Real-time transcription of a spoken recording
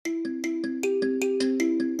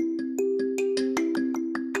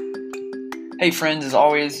Hey friends, as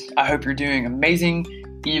always, I hope you're doing amazing,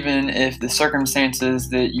 even if the circumstances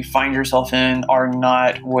that you find yourself in are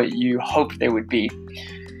not what you hoped they would be.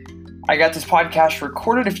 I got this podcast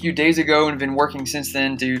recorded a few days ago and have been working since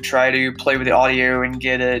then to try to play with the audio and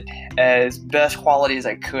get it as best quality as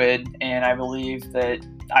I could, and I believe that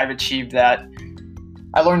I've achieved that.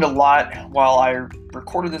 I learned a lot while I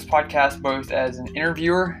recorded this podcast, both as an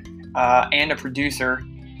interviewer and a producer,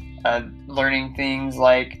 learning things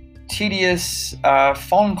like tedious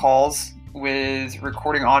phone calls with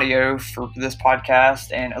recording audio for this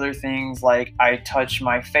podcast and other things like I touch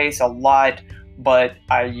my face a lot, but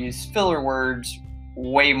I use filler words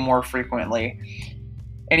way more frequently.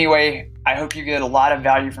 Anyway, I hope you get a lot of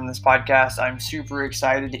value from this podcast. I'm super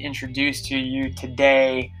excited to introduce to you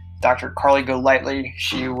today Dr. Carleigh Golightly.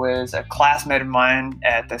 She was a classmate of mine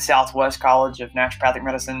at the Southwest College of Naturopathic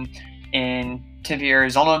Medicine in Tempe,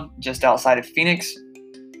 Arizona, just outside of Phoenix,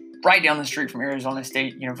 right down the street from Arizona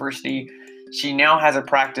State University. She now has a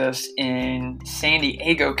practice in San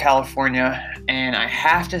Diego, California, and I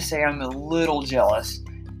have to say I'm a little jealous.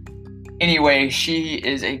 Anyway, she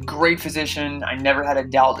is a great physician. I never had a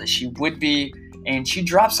doubt that she would be, and she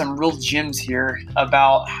dropped some real gems here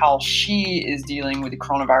about how she is dealing with the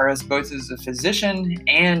coronavirus, both as a physician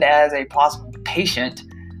and as a possible patient.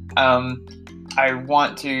 I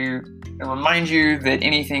want to remind you that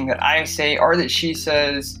anything that I say or that she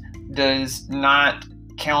says does not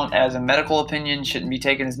count as a medical opinion, shouldn't be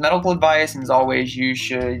taken as medical advice, and as always, you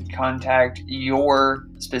should contact your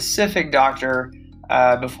specific doctor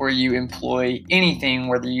before you employ anything,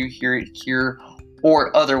 whether you hear it here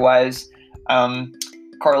or otherwise.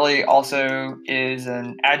 Carleigh also is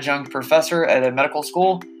an adjunct professor at a medical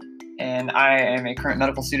school, and I am a current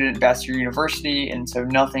medical student at Bastyr University, and so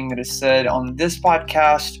nothing that is said on this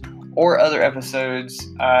podcast or other episodes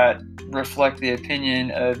reflect the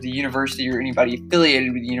opinion of the university or anybody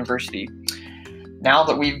affiliated with the university. Now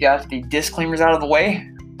that we've got the disclaimers out of the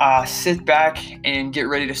way, sit back and get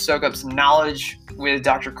ready to soak up some knowledge with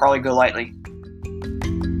Dr. Carleigh Golightly.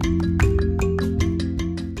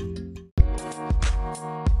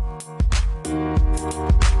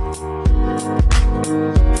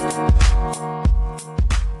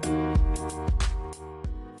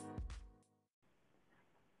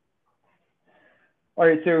 All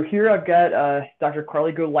right, so here I've got Dr.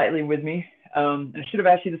 Carleigh Golightly with me. I should have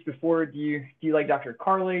asked you this before. Do you like Dr.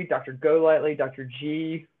 Carleigh, Dr. Golightly, Dr.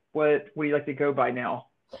 G? What do you like to go by now?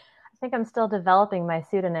 I think I'm still developing my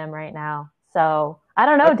pseudonym right now. So I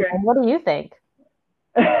don't know, Okay. Dan, what do you think?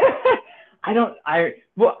 We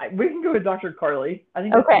can go with Dr. Carleigh. I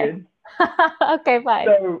think that's good. Okay, fine.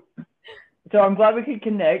 So I'm glad we could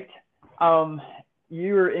connect.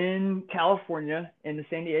 You are in California in the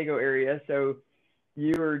San Diego area, so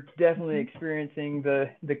you are definitely experiencing the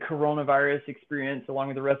coronavirus experience along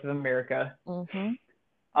with the rest of America. Mm-hmm.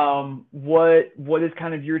 What is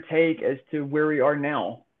kind of your take as to where we are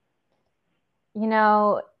now? You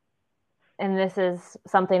know, and this is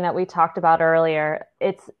something that we talked about earlier,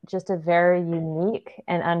 it's just a very unique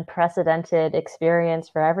and unprecedented experience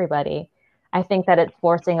for everybody. I think that it's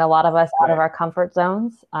forcing a lot of us out of our comfort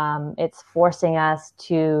zones. It's forcing us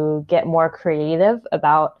to get more creative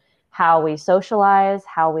about how we socialize,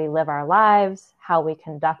 how we live our lives, how we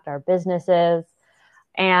conduct our businesses.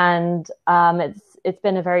 And it's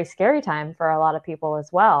been a very scary time for a lot of people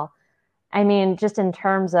as well. I mean, just in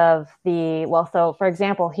terms of so for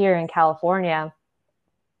example, here in California,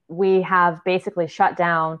 we have basically shut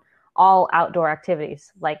down all outdoor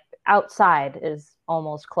activities. Like outside is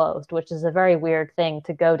almost closed, which is a very weird thing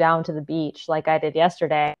to go down to the beach like I did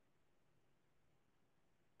yesterday.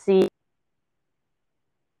 See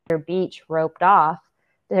your beach roped off.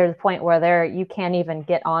 There's a point where you can't even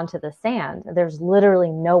get onto the sand. There's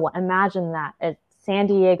literally no one. Imagine that, a San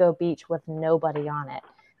Diego beach with nobody on it,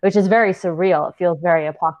 which is very surreal. It feels very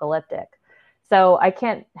apocalyptic. So I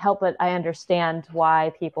can't help but I understand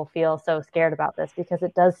why people feel so scared about this, because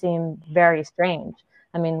it does seem very strange.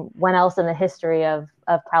 I mean, when else in the history of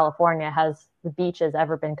California has the beaches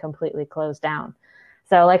ever been completely closed down?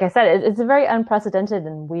 So like I said, it's a very unprecedented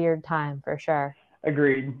and weird time for sure.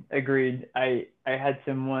 Agreed. I had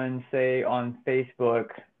someone say on Facebook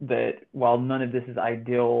that while none of this is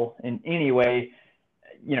ideal in any way,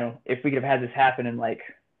 if we could have had this happen in like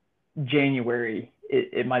January,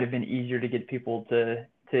 it might have been easier to get people to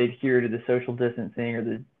adhere to the social distancing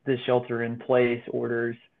or the shelter in place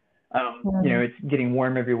orders. It's getting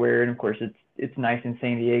warm everywhere, and of course it's nice in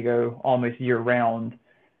San Diego almost year round.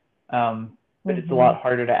 But it's a lot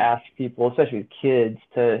harder to ask people, especially with kids,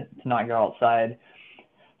 to not go outside.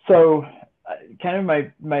 So kind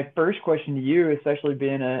of my first question to you, especially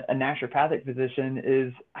being a naturopathic physician,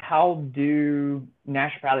 is how do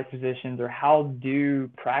naturopathic physicians or how do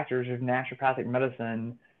practitioners of naturopathic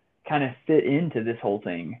medicine kind of fit into this whole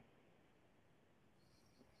thing?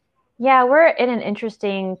 Yeah, we're in an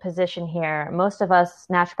interesting position here. Most of us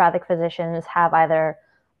naturopathic physicians have either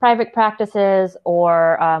private practices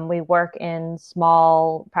or we work in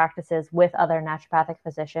small practices with other naturopathic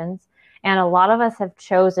physicians. And a lot of us have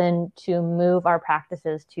chosen to move our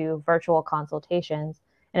practices to virtual consultations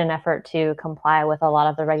in an effort to comply with a lot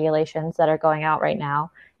of the regulations that are going out right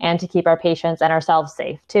now and to keep our patients and ourselves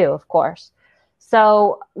safe too, of course.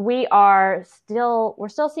 So we're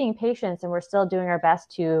still seeing patients and we're still doing our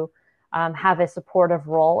best to have a supportive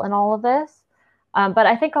role in all of this. But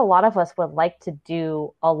I think a lot of us would like to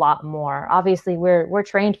do a lot more. Obviously, we're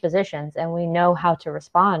trained physicians and we know how to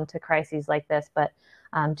respond to crises like this. But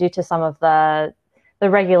due to some of the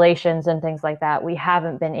regulations and things like that, we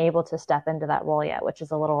haven't been able to step into that role yet, which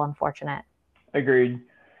is a little unfortunate. Agreed.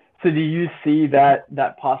 So do you see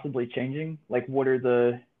that possibly changing? Like, what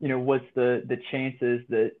are what's the chances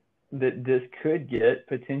that this could get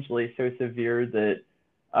potentially so severe that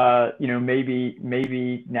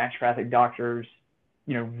maybe naturopathic doctors,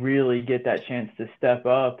 really get that chance to step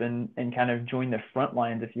up and kind of join the front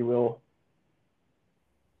lines, if you will?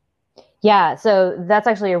 Yeah, so that's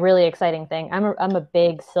actually a really exciting thing. I'm a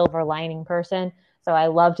big silver lining person, so I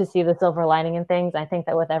love to see the silver lining in things. I think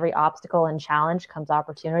that with every obstacle and challenge comes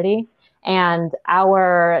opportunity. And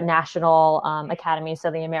our national academy,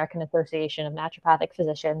 so the American Association of Naturopathic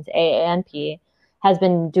Physicians, AANP, has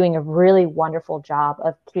been doing a really wonderful job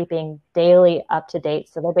of keeping daily up to date.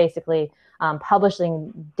 So they're basically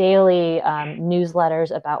publishing daily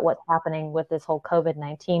newsletters about what's happening with this whole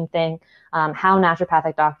COVID-19 thing, how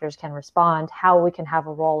naturopathic doctors can respond, how we can have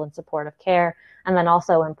a role in supportive care, and then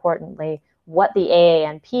also importantly, what the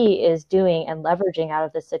AANP is doing and leveraging out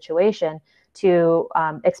of this situation to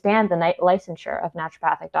expand the licensure of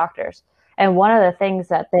naturopathic doctors. And one of the things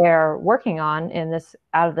that they're working on in this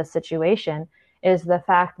out of this situation is the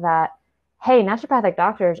fact that, hey, naturopathic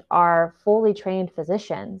doctors are fully trained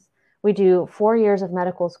physicians. We do 4 years of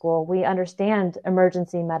medical school. We understand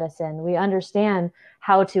emergency medicine. We understand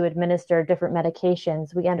how to administer different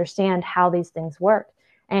medications. We understand how these things work.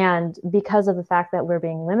 And because of the fact that we're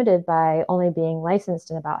being limited by only being licensed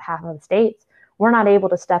in about half of the states, we're not able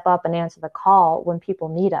to step up and answer the call when people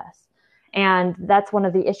need us. And that's one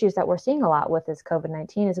of the issues that we're seeing a lot with this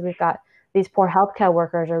COVID-19 is we've got these poor healthcare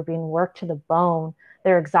workers are being worked to the bone.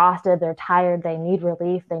 They're exhausted, they're tired, they need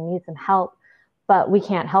relief, they need some help, but we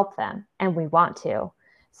can't help them and we want to.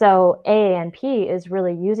 So AANP is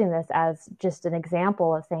really using this as just an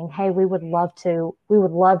example of saying, hey, we would love to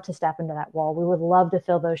step into that role. We would love to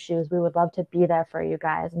fill those shoes. We would love to be there for you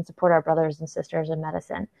guys and support our brothers and sisters in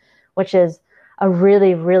medicine, which is a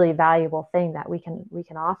really, really valuable thing that we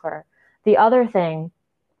can offer. The other thing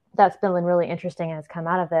that's been really interesting and has come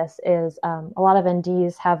out of this is a lot of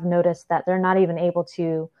NDs have noticed that they're not even able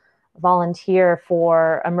to volunteer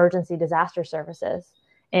for emergency disaster services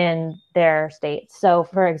in their states. So,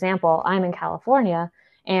 for example, I'm in California,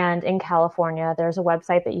 and in California, there's a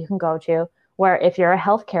website that you can go to where if you're a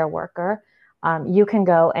healthcare worker, you can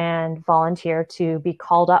go and volunteer to be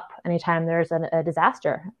called up anytime there's a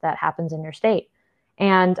disaster that happens in your state.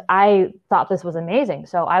 And I thought this was amazing.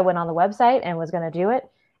 So I went on the website and was going to do it.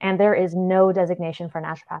 And there is no designation for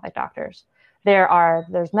naturopathic doctors.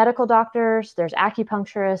 There's medical doctors, there's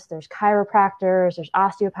acupuncturists, there's chiropractors, there's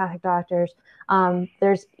osteopathic doctors.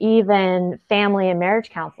 There's even family and marriage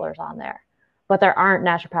counselors on there, but there aren't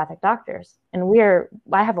naturopathic doctors. And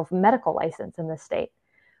I have a medical license in this state,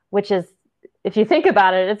 which is, if you think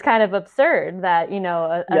about it, it's kind of absurd that,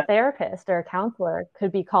 a therapist or a counselor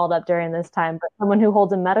could be called up during this time, but someone who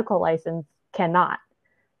holds a medical license cannot.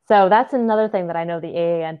 So that's another thing that I know the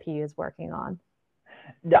AANP is working on.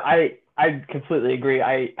 Yeah, I completely agree.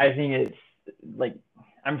 I think it's like,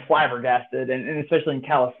 I'm flabbergasted, and especially in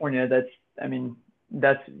California,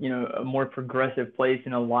 that's a more progressive place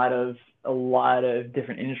in a lot of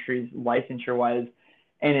different industries, licensure wise,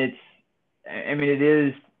 and it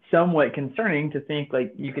is somewhat concerning to think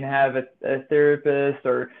like you can have a therapist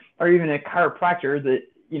or even a chiropractor that,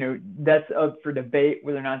 that's up for debate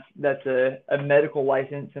whether or not that's a medical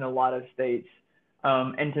license in a lot of states,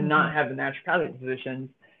 and to not have the naturopathic physicians.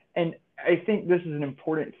 And I think this is an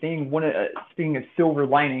important thing. Speaking of silver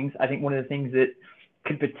linings, I think one of the things that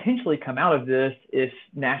could potentially come out of this if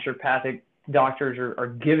naturopathic doctors are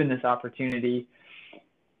given this opportunity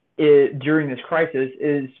during this crisis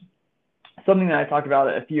is something that I talked about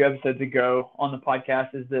a few episodes ago on the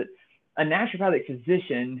podcast, is that a naturopathic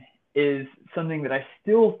physician is something that I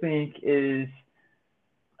still think is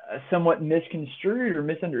somewhat misconstrued or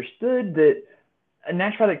misunderstood, that a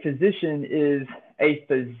naturopathic physician is a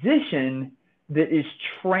physician that is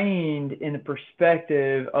trained in the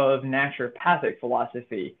perspective of naturopathic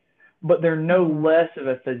philosophy, but they're no less of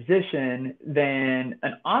a physician than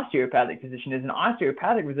an osteopathic physician is. An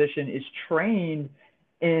osteopathic physician is trained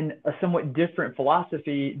in a somewhat different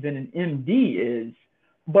philosophy than an MD is,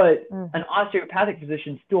 but an osteopathic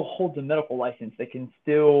physician still holds a medical license. They can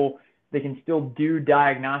still do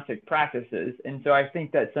diagnostic practices. And so I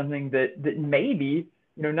think that's something that maybe,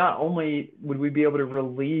 not only would we be able to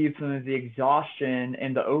relieve some of the exhaustion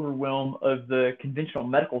and the overwhelm of the conventional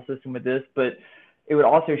medical system with this, but it would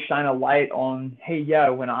also shine a light on, hey, yeah,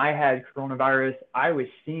 when I had coronavirus, I was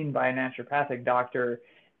seen by a naturopathic doctor.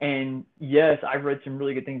 And yes, I've read some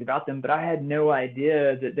really good things about them, but I had no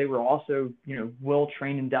idea that they were also, well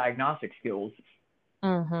trained in diagnostic skills.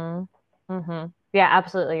 Yeah,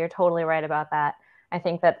 absolutely. You're totally right about that. I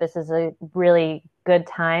think that this is a really good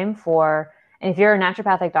time and if you're a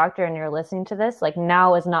naturopathic doctor and you're listening to this, like,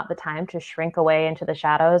 now is not the time to shrink away into the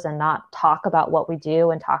shadows and not talk about what we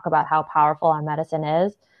do and talk about how powerful our medicine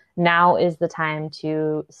is. Now is the time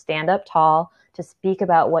to stand up tall, to speak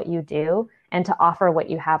about what you do, and to offer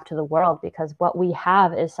what you have to the world, because what we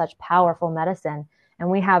have is such powerful medicine.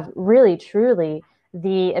 And we have really, truly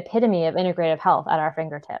the epitome of integrative health at our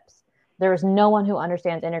fingertips. There is no one who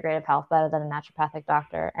understands integrative health better than a naturopathic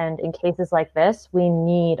doctor. And in cases like this, we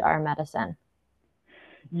need our medicine.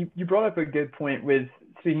 You brought up a good point with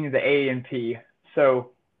speaking of the AAMP.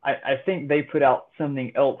 So I think they put out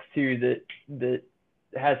something else too that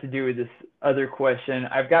has to do with this other question.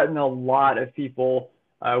 I've gotten a lot of people,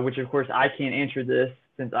 which of course I can't answer this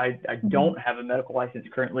since I don't have a medical license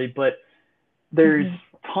currently, but there's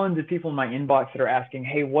tons of people in my inbox that are asking,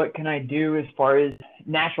 hey, what can I do as far as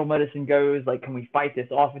natural medicine goes? Like, can we fight this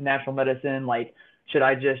off with natural medicine? Like, should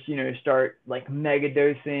I just, start like mega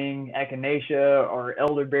dosing echinacea or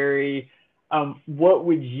elderberry? What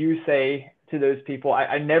would you say to those people?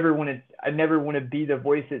 I never want to be the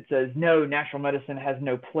voice that says, no, natural medicine has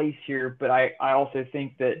no place here. But I also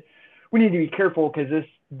think that we need to be careful, because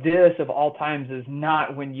this of all times is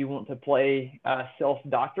not when you want to play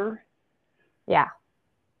self-doctor.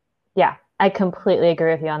 Yeah, I completely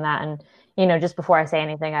agree with you on that. And, just before I say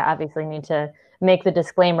anything, I obviously need to make the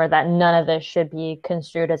disclaimer that none of this should be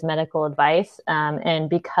construed as medical advice. And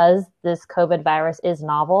because this COVID virus is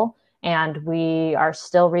novel and we are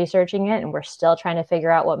still researching it and we're still trying to figure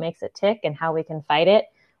out what makes it tick and how we can fight it,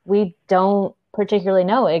 we don't particularly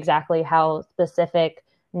know exactly how specific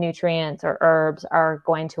nutrients or herbs are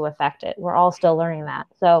going to affect it. We're all still learning that.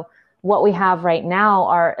 So what we have right now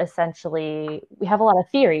are essentially, we have a lot of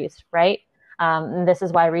theories, right? And this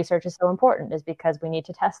is why research is so important, is because we need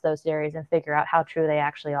to test those theories and figure out how true they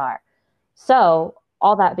actually are. So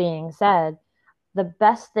all that being said, the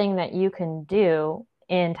best thing that you can do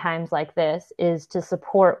in times like this is to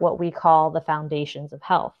support what we call the foundations of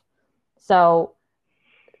health. So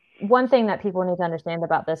one thing that people need to understand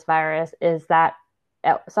about this virus is that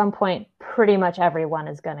at some point, pretty much everyone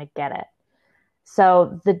is going to get it.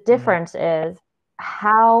 So the difference is,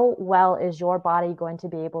 how well is your body going to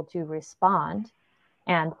be able to respond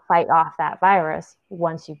and fight off that virus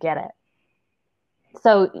once you get it?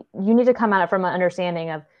 So you need to come at it from an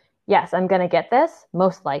understanding of, yes, I'm going to get this,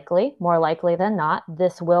 most likely, more likely than not,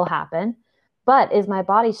 this will happen. But is my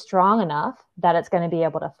body strong enough that it's going to be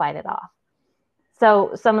able to fight it off?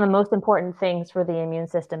 So some of the most important things for the immune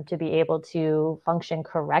system to be able to function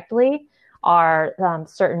correctly are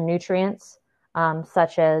certain nutrients,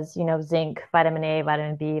 such as, zinc, vitamin A,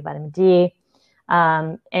 vitamin B, vitamin D.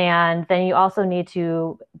 And then you also need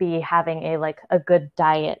to be having a good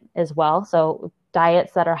diet as well. So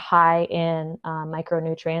diets that are high in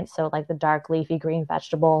micronutrients, so like the dark leafy green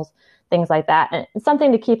vegetables, things like that. And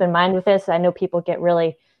something to keep in mind with this, I know people get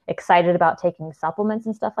really excited about taking supplements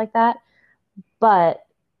and stuff like that. But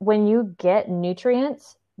when you get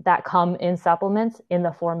nutrients that come in supplements in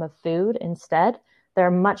the form of food instead,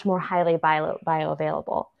 they're much more highly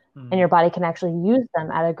bioavailable, and your body can actually use them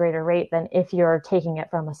at a greater rate than if you're taking it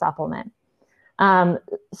from a supplement.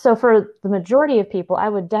 So for the majority of people, I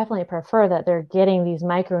would definitely prefer that they're getting these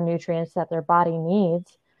micronutrients that their body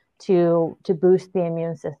needs to boost the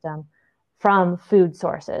immune system from food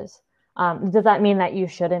sources. Does that mean that you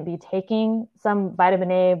shouldn't be taking some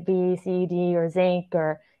vitamin A, B, C, D, or zinc,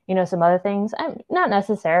 or some other things? Not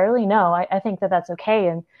necessarily. No, I think that that's okay.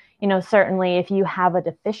 And certainly if you have a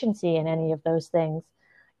deficiency in any of those things,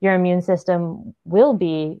 your immune system will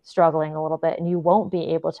be struggling a little bit, and you won't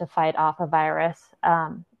be able to fight off a virus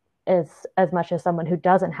as much as someone who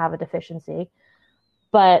doesn't have a deficiency.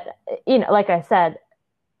 But, like I said,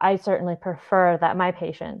 I certainly prefer that my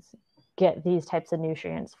patients get these types of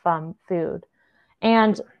nutrients from food.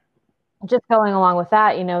 And just going along with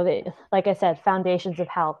that, like I said, foundations of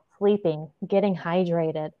health, sleeping, getting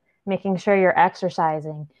hydrated, making sure you're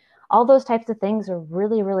exercising, all those types of things are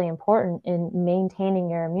really, really important in maintaining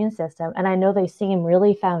your immune system. And I know they seem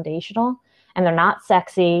really foundational and they're not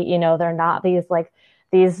sexy, they're not these,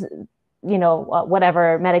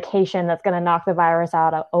 whatever medication that's going to knock the virus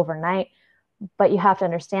out overnight. But you have to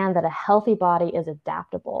understand that a healthy body is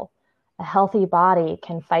adaptable. A healthy body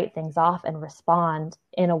can fight things off and respond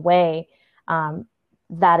in a way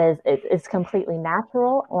that is completely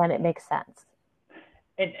natural and it makes sense.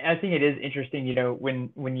 And I think it is interesting,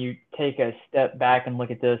 when you take a step back and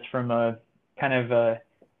look at this from a kind of a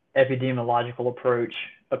epidemiological approach,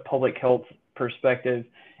 a public health perspective,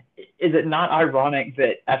 is it not ironic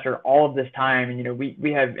that after all of this time,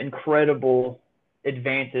 we have incredible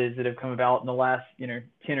advances that have come about in the last,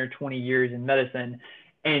 10 or 20 years in medicine.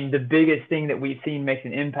 And the biggest thing that we've seen makes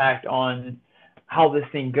an impact on how this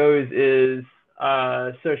thing goes is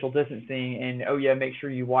social distancing and, oh yeah, make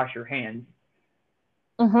sure you wash your hands.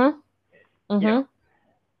 Mm-hmm. Mm-hmm. Yeah.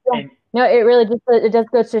 And, no, it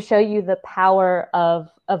just goes to show you the power of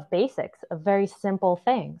basics, of very simple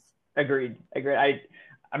things. Agreed.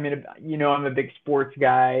 I mean, I'm a big sports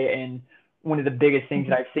guy, and one of the biggest things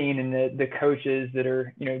that I've seen in the coaches that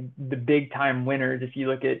are, the big time winners, if you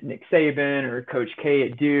look at Nick Saban or Coach K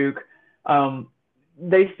at Duke,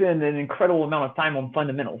 they spend an incredible amount of time on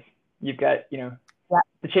fundamentals. You've got,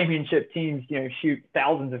 the championship teams, shoot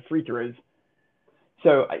thousands of free throws.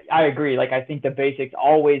 So I agree. Like, I think the basics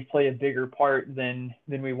always play a bigger part than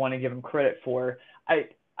we want to give them credit for.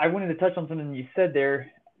 I wanted to touch on something you said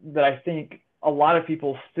there that I think a lot of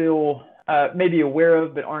people still may be aware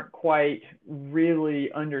of, but aren't quite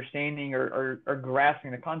really understanding or grasping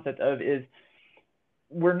the concept of, is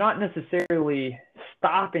we're not necessarily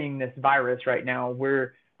stopping this virus right now.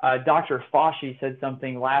 Where Dr. Fauci said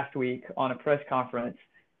something last week on a press conference,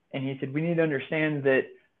 and he said, we need to understand that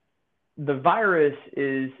the virus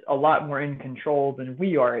is a lot more in control than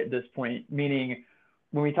we are at this point, meaning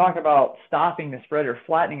when we talk about stopping the spread or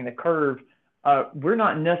flattening the curve, we're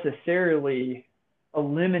not necessarily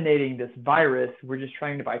eliminating this virus. We're just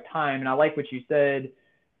trying to buy time. And I like what you said,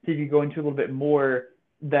 see if you go into a little bit more,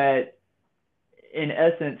 that in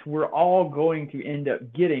essence, we're all going to end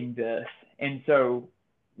up getting this. And so,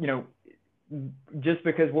 just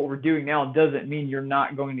because what we're doing now doesn't mean you're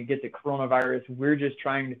not going to get the coronavirus. We're just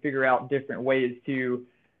trying to figure out different ways to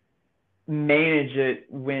manage it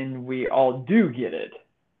when we all do get it.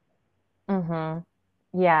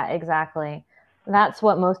 Mm-hmm. Yeah, exactly. That's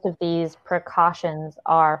what most of these precautions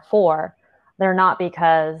are for. They're not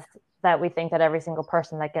because that we think that every single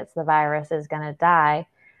person that gets the virus is going to die.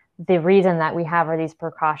 The reason that we have these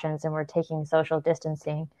precautions and we're taking social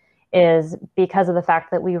distancing is because of the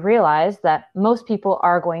fact that we realize that most people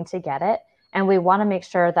are going to get it. And we want to make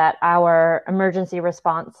sure that our emergency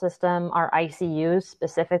response system, our ICUs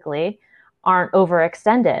specifically, aren't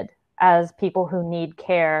overextended as people who need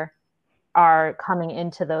care are coming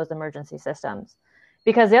into those emergency systems.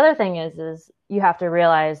 Because the other thing is you have to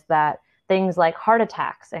realize that things like heart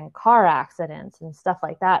attacks and car accidents and stuff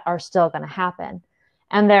like that are still going to happen.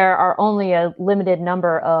 And there are only a limited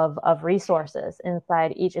number of resources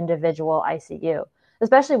inside each individual ICU,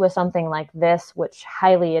 especially with something like this, which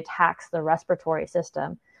highly attacks the respiratory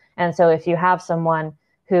system. And so if you have someone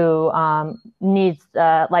who needs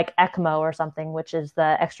like ECMO or something, which is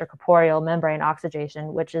the extracorporeal membrane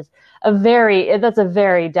oxygenation, which is that's a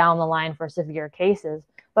very down the line for severe cases.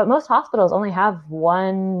 But most hospitals only have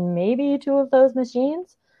one, maybe two of those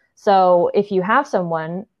machines. So if you have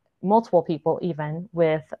someone, multiple people even,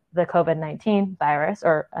 with the COVID-19 virus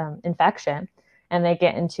or infection, and they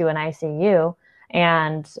get into an ICU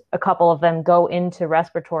and a couple of them go into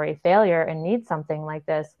respiratory failure and need something like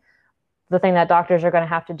this, the thing that doctors are going to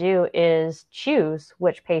have to do is choose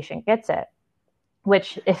which patient gets it,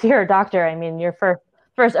 which if you're a doctor, I mean, your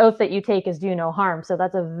first oath that you take is do no harm. So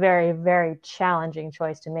that's a very, very challenging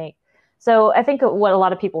choice to make. So I think what a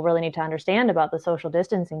lot of people really need to understand about the social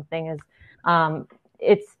distancing thing is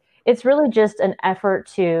it's really just an effort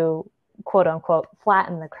to, quote unquote,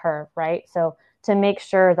 flatten the curve, right? So to make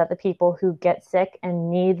sure that the people who get sick and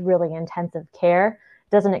need really intensive care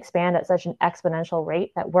doesn't expand at such an exponential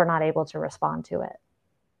rate that we're not able to respond to it.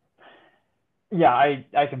 Yeah,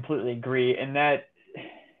 I completely agree. And that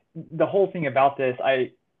the whole thing about this,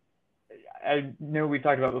 I know we've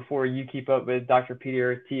talked about before, you keep up with Dr.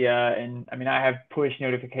 Peter Attia, and I mean, I have push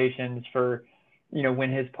notifications for,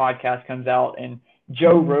 when his podcast comes out. And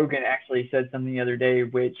Joe Rogan actually said something the other day,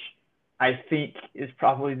 which I think is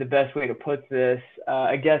probably the best way to put this.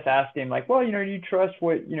 A guest asked him, like, well, do you trust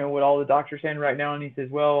what all the doctors are saying right now? And he says,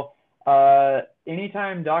 well,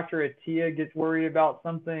 anytime Dr. Attia gets worried about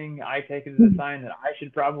something, I take it as a sign that I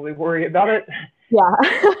should probably worry about it. Yeah.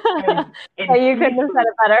 and you couldn't have said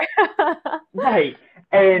it better. Right.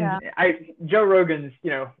 And Joe Rogan's,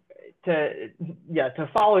 to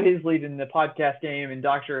follow his lead in the podcast game and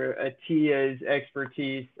Dr. Attia's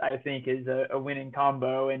expertise, I think is a winning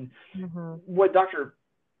combo. And what Dr.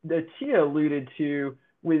 Attia alluded to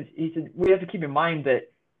was, he said, we have to keep in mind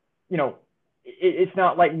that, it's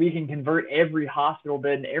not like we can convert every hospital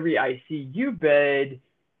bed and every ICU bed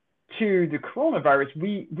to the coronavirus.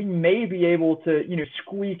 We may be able to,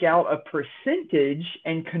 squeak out a percentage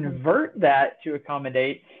and convert that to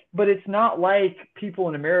accommodate, but it's not like people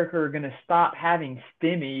in America are going to stop having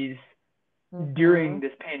STEMIs during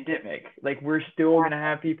this pandemic. Like, we're still going to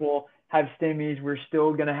have people have STEMIs. We're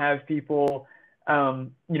still going to have people,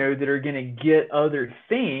 that are going to get other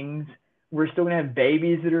things. We're still going to have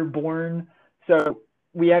babies that are born. So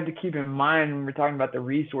we have to keep in mind when we're talking about the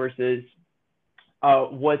resources,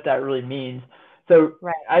 what that really means. So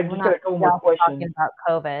I've just got a couple more questions. We're not talking about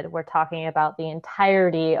COVID. We're talking about the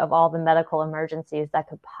entirety of all the medical emergencies that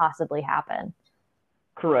could possibly happen.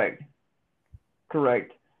 Correct.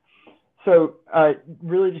 So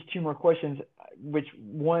really just two more questions, which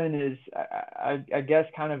one is, I guess,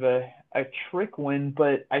 kind of a trick one,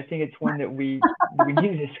 but I think it's one that we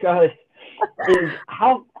need to discuss, is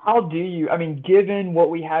how do you, given what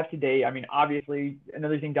we have today, obviously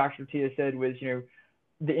another thing Dr. Attia said was,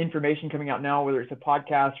 the information coming out now, whether it's a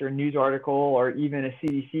podcast or a news article or even a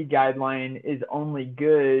CDC guideline, is only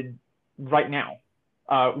good right now,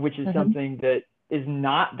 which is something that is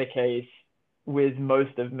not the case with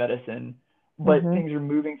most of medicine. But things are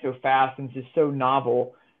moving so fast and it's just so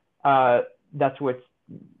novel. That's what's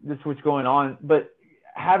going on. But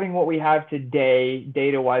having what we have today,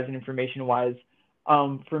 data-wise and information-wise,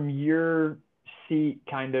 from your seat,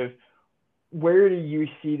 kind of, where do you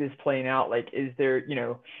see this playing out? Like, is there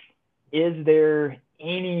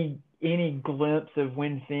any glimpse of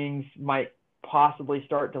when things might possibly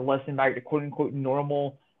start to lessen back to quote unquote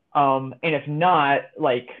normal? And if not,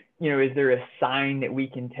 like, is there a sign that we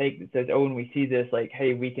can take that says, oh, when we see this, like,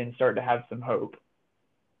 hey, we can start to have some hope?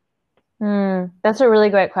 That's a really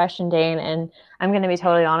great question, Dane. And I'm going to be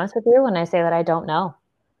totally honest with you when I say that I don't know.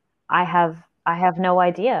 I have no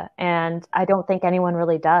idea. And I don't think anyone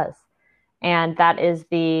really does. And that is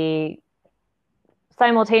the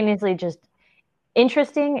simultaneously just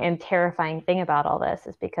interesting and terrifying thing about all this,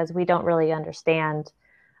 is because we don't really understand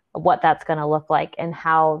what that's going to look like and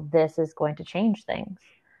how this is going to change things.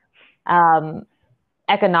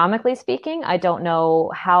 Economically speaking, I don't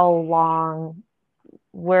know how long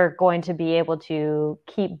we're going to be able to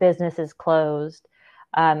keep businesses closed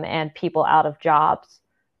and people out of jobs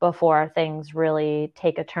before things really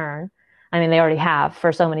take a turn. They already have.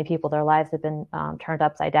 For so many people, their lives have been turned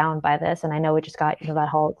upside down by this. And I know we just got that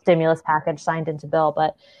whole stimulus package signed into bill,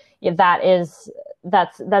 but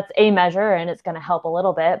that's a measure, and it's going to help a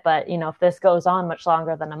little bit. But if this goes on much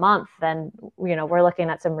longer than a month, then we're looking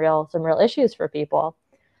at some real issues for people.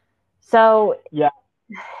 So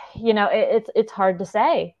it's hard to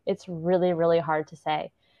say. It's really, really hard to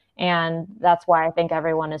say. And that's why I think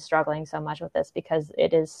everyone is struggling so much with this, because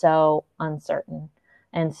it is so uncertain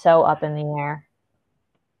and so up in the air.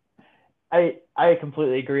 I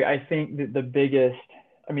completely agree. I think that the biggest,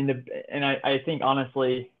 I think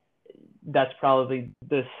honestly, that's probably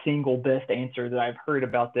the single best answer that I've heard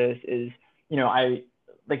about this is,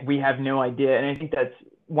 we have no idea. And I think that's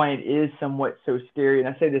why it is somewhat so scary.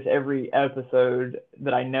 And I say this every episode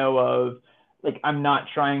that I know of. Like, I'm not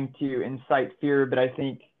trying to incite fear, but I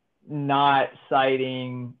think not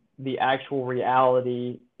citing the actual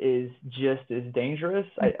reality is just as dangerous.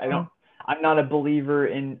 I'm not a believer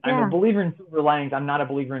in, I'm a believer in silver linings. I'm not a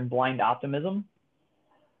believer in blind optimism.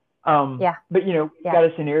 But we've got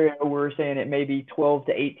a scenario where we're saying it may be 12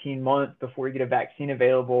 to 18 months before we get a vaccine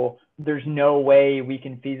available. There's no way we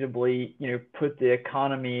can feasibly, put the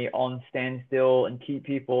economy on standstill and keep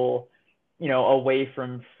people, away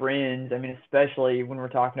from friends. Especially when we're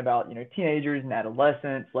talking about, teenagers and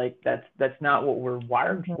adolescents, like that's not what we're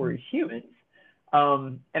wired for as humans.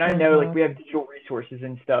 And I know like we have digital resources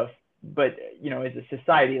and stuff, but, as a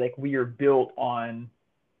society, like we are built on,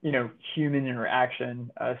 human interaction,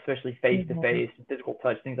 especially face-to-face, physical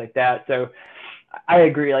touch, things like that. So I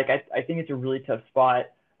agree. Like, I think it's a really tough spot.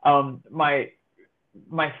 My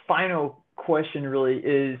final question really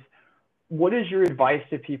is, what is your advice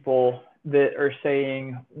to people that are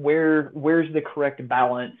saying where's the correct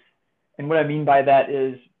balance. And what I mean by that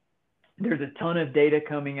is there's a ton of data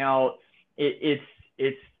coming out. It's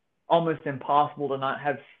almost impossible to not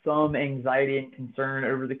have some anxiety and concern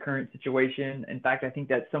over the current situation. In fact, I think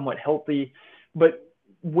that's somewhat healthy. But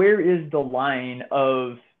where is the line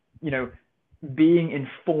of, being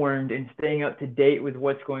informed and staying up to date with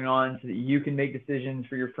what's going on so that you can make decisions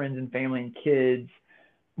for your friends and family and kids,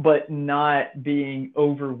 but not being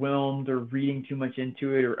overwhelmed or reading too much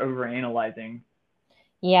into it or overanalyzing?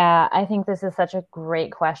 Yeah, I think this is such a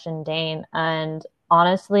great question, Dane. And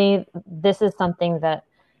honestly, this is something that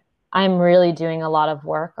I'm really doing a lot of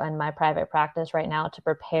work on my private practice right now to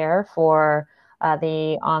prepare for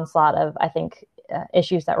the onslaught of, I think,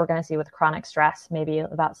 issues that we're going to see with chronic stress, maybe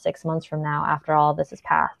about 6 months from now after all of this is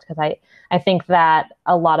passed. Because I think that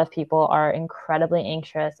a lot of people are incredibly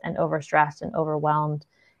anxious and overstressed and overwhelmed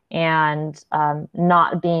and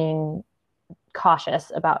not being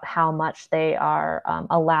cautious about how much they are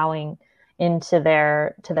allowing into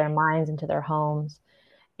their minds, into their homes.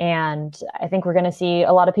 And I think we're going to see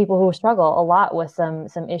a lot of people who struggle a lot with some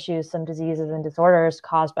issues, some diseases and disorders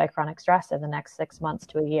caused by chronic stress in the next 6 months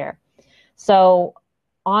to a year. So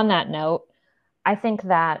on that note, I think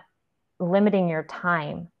that limiting your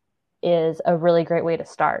time is a really great way to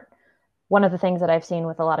start. One of the things that I've seen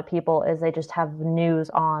with a lot of people is they just have news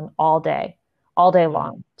on all day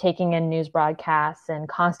long, taking in news broadcasts and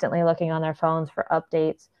constantly looking on their phones for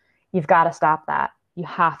updates. You've got to stop that. You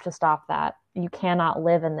have to stop that. You cannot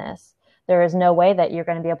live in this. There is no way that you're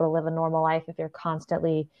going to be able to live a normal life if you're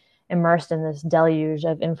constantly immersed in this deluge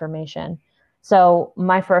of information. So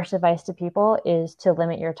my first advice to people is to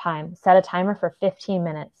limit your time. Set a timer for 15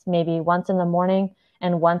 minutes, maybe once in the morning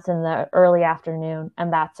and once in the early afternoon,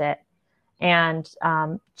 and that's it. And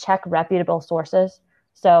check reputable sources.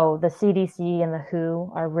 So the CDC and the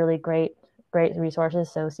WHO are really great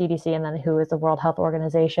resources. So CDC and then the WHO is the World Health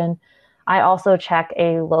Organization. I also check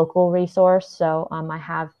a local resource. So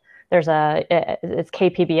it's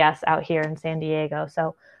KPBS out here in San Diego.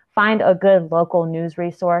 So find a good local news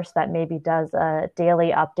resource that maybe does a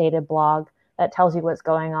daily updated blog that tells you what's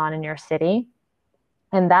going on in your city.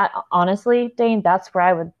 And that, honestly, Dane, that's where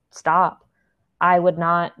I would stop. I would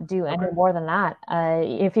not do any more than that.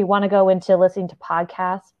 If you want to go into listening to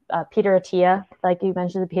podcasts, Peter Attia, like you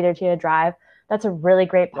mentioned, the Peter Attia Drive, that's a really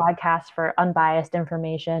great podcast for unbiased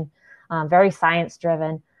information, very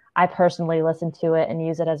science-driven. I personally listen to it and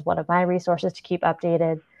use it as one of my resources to keep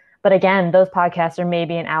updated. But again, those podcasts are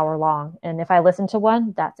maybe an hour long. And if I listen to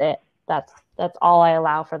one, that's it. That's all I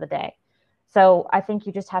allow for the day. So I think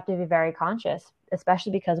you just have to be very conscious,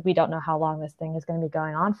 especially because we don't know how long this thing is going to be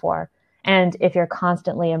going on for. And if you're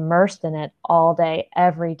constantly immersed in it all day,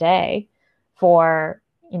 every day for,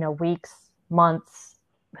 weeks, months,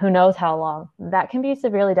 who knows how long, that can be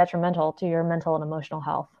severely detrimental to your mental and emotional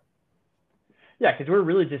health. Yeah, because we're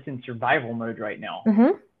really just in survival mode right now.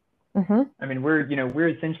 Mm-hmm. Mm-hmm. I mean, we're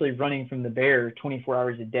essentially running from the bear 24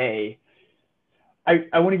 hours a day.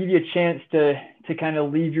 I want to give you a chance to kind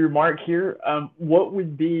of leave your mark here. What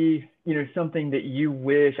would be, something that you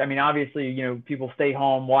wish? I mean, obviously, people stay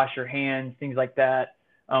home, wash your hands, things like that.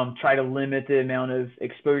 Try to limit the amount of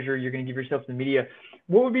exposure you're going to give yourself to the media.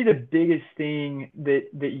 What would be the biggest thing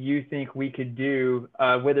that you think we could do,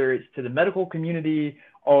 whether it's to the medical community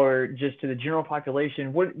or just to the general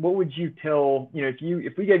population? What would you tell,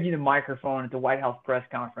 if we gave you the microphone at the White House press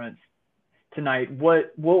conference tonight,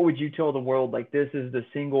 what would you tell the world? Like, this is the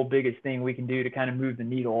single biggest thing we can do to kind of move the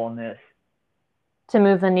needle on this. To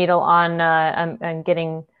move the needle on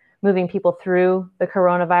moving people through the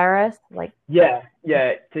coronavirus, like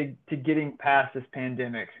to getting past this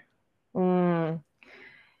pandemic. Well,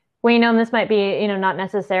 this might be, not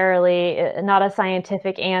necessarily not a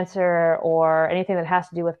scientific answer or anything that has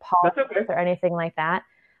to do with politics or anything like that.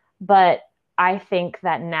 But I think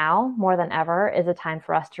that now more than ever is a time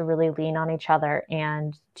for us to really lean on each other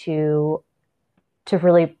and to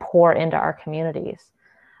really pour into our communities.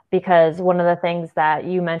 Because one of the things that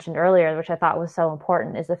you mentioned earlier, which I thought was so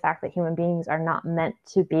important, is the fact that human beings are not meant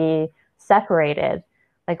to be separated.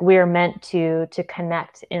 Like, we are meant to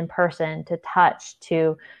connect in person, to touch,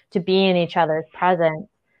 to be in each other's presence.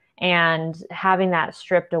 And having that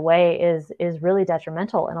stripped away is really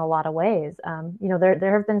detrimental in a lot of ways.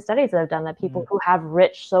 There have been studies that have done that people who have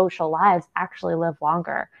rich social lives actually live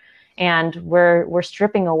longer. And we're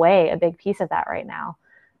stripping away a big piece of that right now.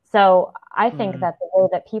 So I think that the way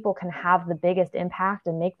that people can have the biggest impact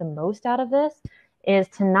and make the most out of this is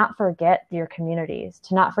to not forget your communities,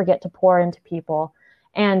 to not forget to pour into people.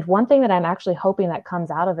 And one thing that I'm actually hoping that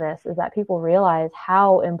comes out of this is that people realize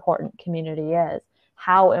how important community is,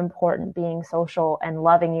 how important being social and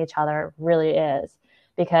loving each other really is.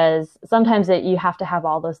 Because sometimes you have to have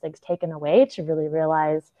all those things taken away to really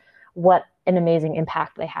realize what an amazing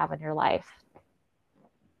impact they have in your life.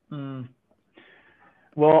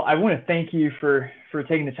 Well, I want to thank you for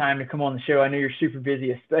taking the time to come on the show. I know you're super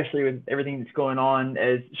busy, especially with everything that's going on.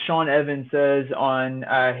 As Sean Evans says on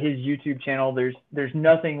his YouTube channel, there's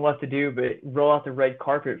nothing left to do but roll out the red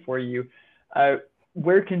carpet for you.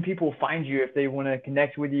 Where can people find you if they want to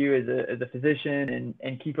connect with you as a physician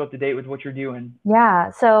and keep up to date with what you're doing?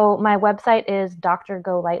 Yeah, so my website is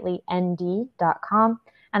drgolightlynd.com,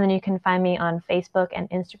 and then you can find me on Facebook and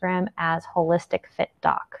Instagram as Holistic Fit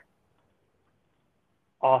Doc.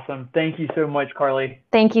 Awesome. Thank you so much, Carleigh.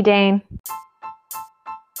 Thank you, Dane.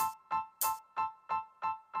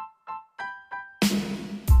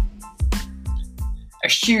 A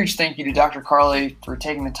huge thank you to Dr. Carleigh for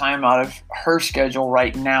taking the time out of her schedule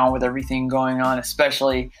right now with everything going on,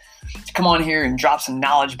 especially to come on here and drop some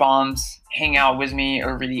knowledge bombs, hang out with me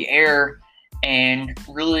over the air, and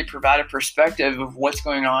really provide a perspective of what's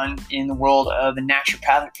going on in the world of a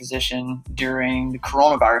naturopathic physician during the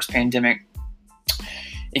coronavirus pandemic.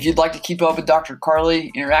 If you'd like to keep up with Dr. Carleigh,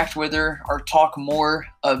 interact with her, or talk more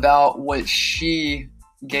about what she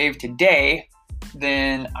gave today,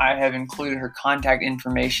 then I have included her contact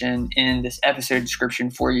information in this episode description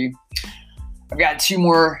for you. I've got 2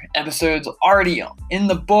 more episodes already in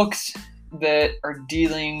the books that are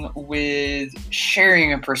dealing with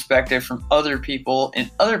sharing a perspective from other people in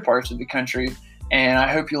other parts of the country, and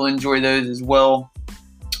I hope you'll enjoy those as well.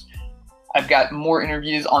 I've got more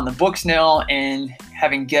interviews on the books now, and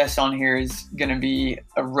having guests on here is going to be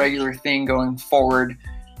a regular thing going forward.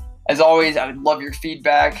 As always, I would love your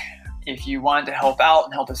feedback. If you want to help out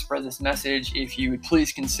and help us spread this message, if you would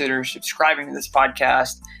please consider subscribing to this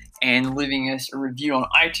podcast and leaving us a review on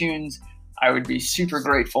iTunes, I would be super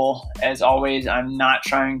grateful. As always, I'm not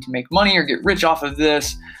trying to make money or get rich off of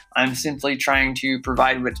this. I'm simply trying to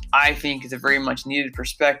provide what I think is a very much needed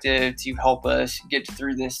perspective to help us get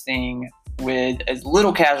through this thing with as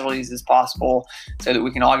little casualties as possible so that we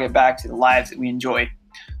can all get back to the lives that we enjoy.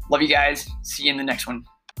 Love you guys. See you in the next one.